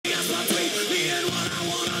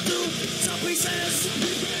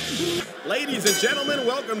Ladies and gentlemen,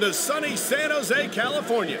 welcome to sunny San Jose,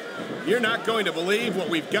 California. You're not going to believe what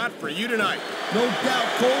we've got for you tonight. No doubt,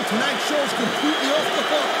 Cole. Tonight's show is completely off the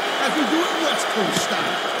hook as we do it West Coast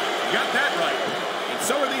style. You got that right. And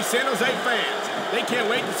so are these San Jose fans. They can't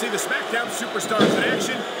wait to see the SmackDown superstars in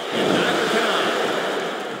action, and neither can I.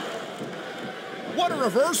 What a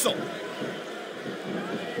reversal.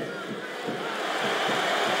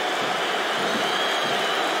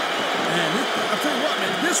 I'll tell you what,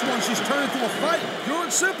 man, this one she's turned into a fight, pure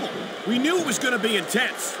and simple. We knew it was going to be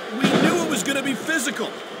intense. We knew it was going to be physical.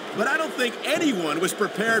 But I don't think anyone was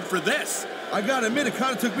prepared for this. I gotta admit, it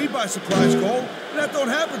kind of took me by surprise, Cole. That don't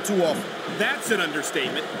happen too often. That's an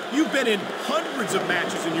understatement. You've been in hundreds of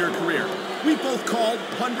matches in your career. We both called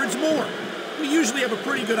hundreds more. We usually have a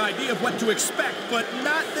pretty good idea of what to expect, but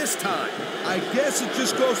not this time. I guess it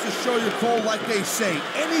just goes to show you, Cole, like they say,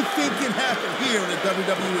 anything can happen here in the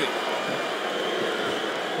WWE.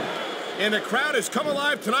 And the crowd has come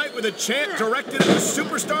alive tonight with a chant directed at the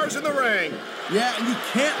superstars in the ring. Yeah, and you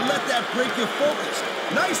can't let that break your focus.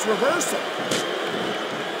 Nice reversal.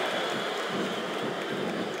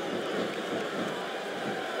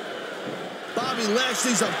 Bobby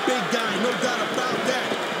Lashley's a big guy, no doubt about that.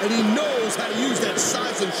 And he knows how to use that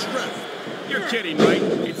size and strength. You're kidding, right?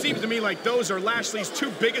 It seems to me like those are Lashley's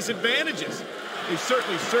two biggest advantages. They've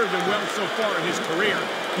certainly served him well so far in his career.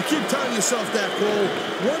 You keep telling yourself that, Cole.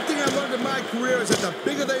 One thing I learned in my career is that the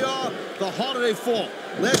bigger they are, the harder they fall.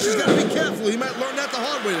 Lashley's got to be careful. He might learn that the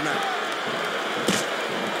hard way tonight.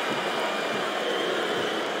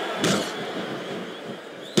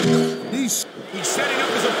 He's setting up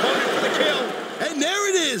his opponent for the kill. And there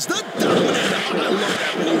it is, the Dominator. I love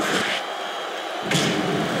that move.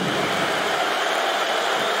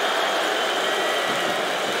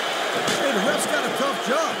 Hey, the ref's got a tough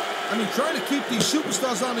job. I mean, trying to keep these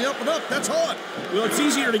superstars on the up and up, that's hard. Well, it's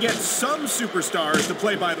easier to get some superstars to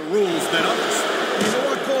play by the rules than others. You know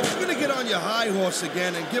what, Cole? If you're going to get on your high horse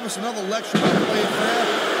again and give us another lecture about playing fair,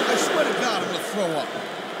 I swear to God, I'm going to throw up.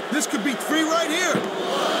 This could be three right here. 1,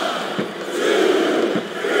 2,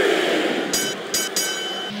 3.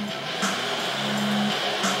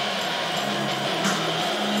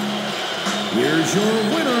 Here's your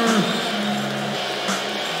winner,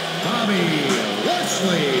 Bobby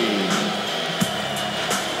Lashley.